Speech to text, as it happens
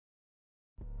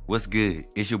What's good?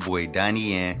 It's your boy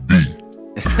Donnie and D.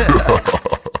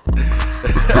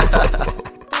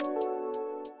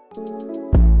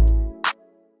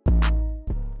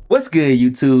 What's good,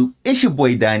 YouTube? It's your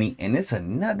boy Donnie, and it's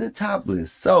another top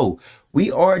list. So we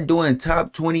are doing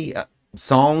top 20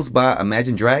 songs by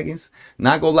Imagine Dragons.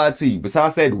 Not gonna lie to you,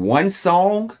 besides that one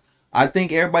song, I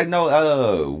think everybody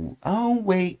know. I'm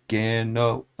waking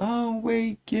up, I'm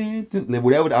waking to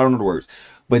whatever. I don't know the words,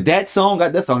 but that song,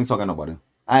 that's the only song I know about it.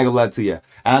 I ain't gonna lie to you.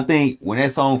 And I think when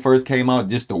that song first came out,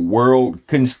 just the world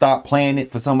couldn't stop playing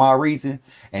it for some odd reason,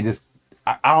 and just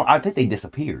I think they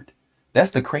disappeared. That's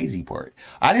the crazy part.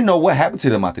 I didn't know what happened to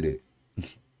them after that.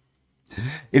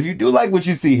 If you do like what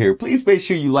you see here, please make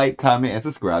sure you like, comment, and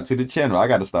subscribe to the channel. I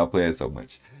gotta stop playing so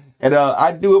much. And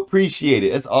I do appreciate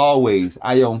it. As always,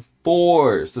 I am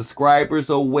 4 subscribers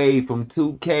away from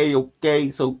 2K,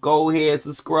 okay? So go ahead,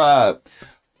 subscribe.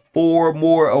 4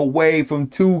 more away from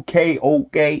 2K,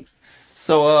 okay?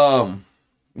 So,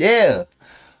 yeah.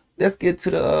 Let's get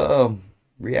to the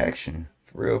reaction.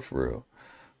 For real.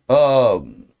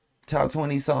 Top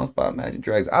 20 songs by Imagine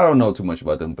Dragons. I don't know too much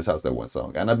about them besides that one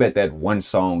song. And I bet that one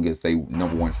song is their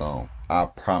 #1 song. I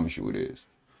promise you it is.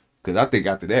 Because I think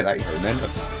after that, I ain't heard nothing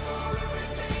else.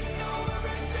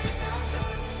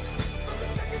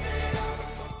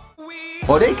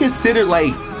 Oh, they considered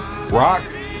like rock.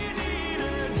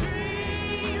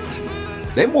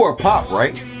 They more pop,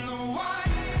 right?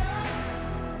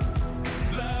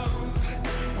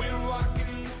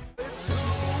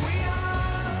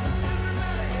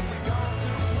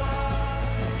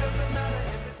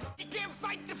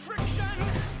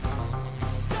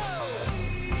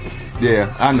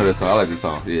 Yeah, I know that song. I like this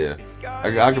song. Yeah,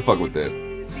 I can fuck with that.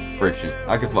 Friction.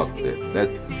 I can fuck with that.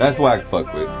 That's why I can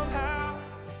fuck with.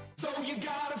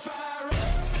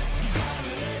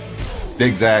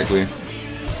 Exactly.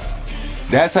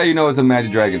 That's how you know it's a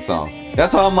Imagine Dragons song.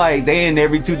 That's why I'm like, they in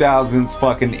every 2000s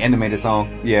fucking animated song.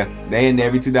 Yeah, they in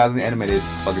every 2000 animated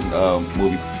fucking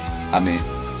movie. I mean.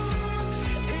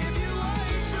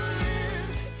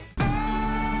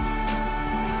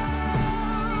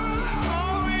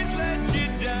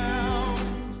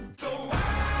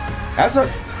 That's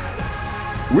a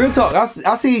real talk.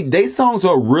 I see they songs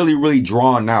are really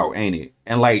drawn out, ain't it?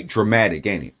 And like dramatic,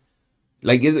 ain't it?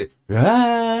 Like, is it?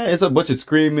 It's a bunch of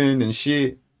screaming and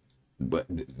shit. But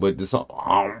the song,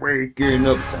 I'm waking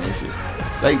up, same shit.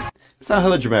 Like, it's not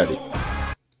hella dramatic.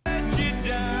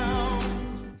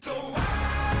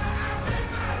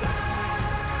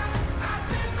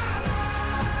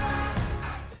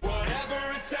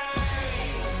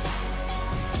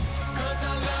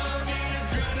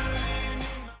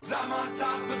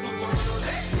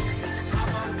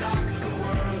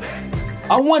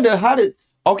 I wonder how did.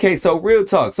 Okay, so real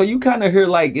talk. So you kind of hear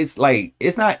like it's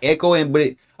not echoing,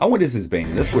 but I wonder this is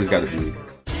banging. That's what it's got to be.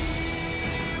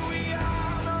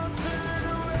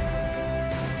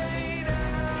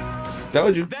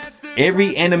 Told you.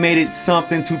 Every animated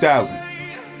something 2000.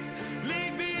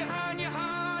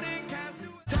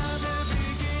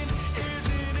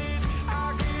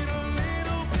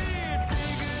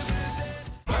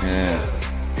 Yeah.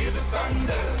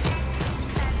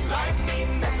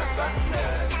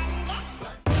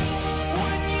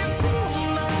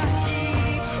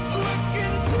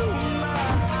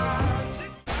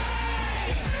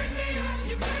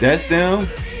 That's them.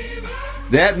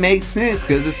 That makes sense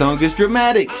because the song is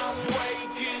dramatic.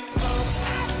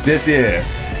 This shit.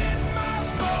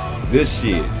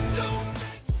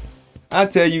 I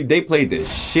tell you, they played the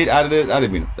shit out of this. I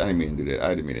didn't mean to do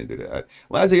that.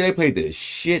 When I tell you they played the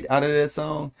shit out of that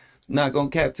song, not gonna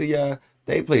cap to y'all.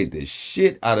 They played the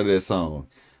shit out of that song.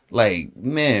 Like,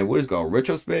 man, what is it called?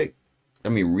 Retrospect? I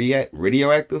mean,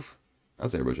 radioactive? I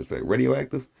said retrospect.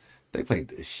 Radioactive? They played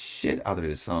the shit out of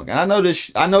this song. And I know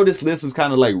this list was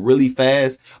kind of like really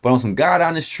fast, but on some God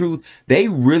honest truth, they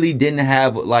really didn't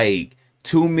have like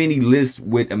too many lists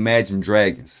with Imagine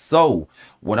Dragons. So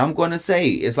what I'm gonna say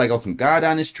is like on some God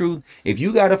honest truth, if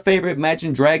you got a favorite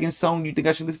Imagine Dragons song you think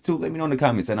I should listen to, let me know in the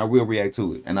comments and I will react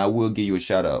to it. And I will give you a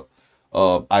shout out.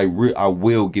 I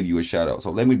will give you a shout out.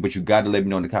 So but you gotta let me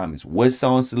know in the comments what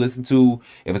songs to listen to.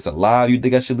 If it's a live you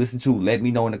think I should listen to, let me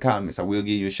know in the comments. I will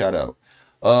give you a shout out.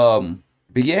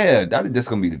 But yeah, that's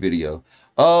gonna be the video.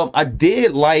 I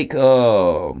did like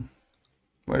where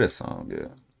this song, yeah.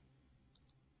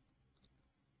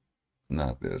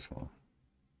 Not this one.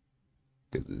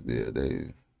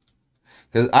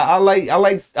 Cause I ain't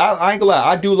gonna lie,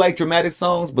 I do like dramatic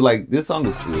songs, but like this song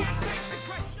is cool.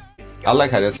 I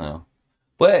like how that sound.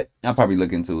 But I'll probably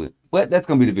look into it. But that's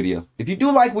gonna be the video. If you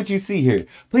do like what you see here,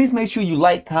 please make sure you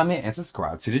like, comment, and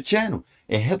subscribe to the channel.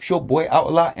 It helps your boy out a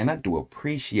lot, and I do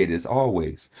appreciate it as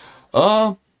always.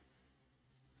 I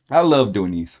love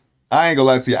doing these. I ain't gonna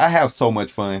lie to you. I have so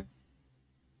much fun.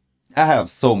 I have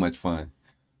so much fun.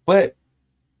 But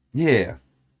yeah.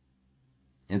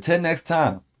 Until next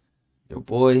time, your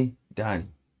boy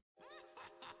Donnie.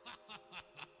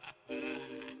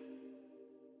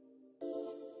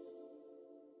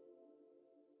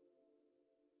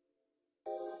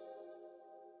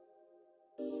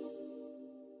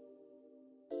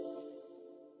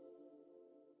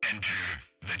 Enter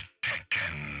the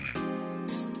Tekken.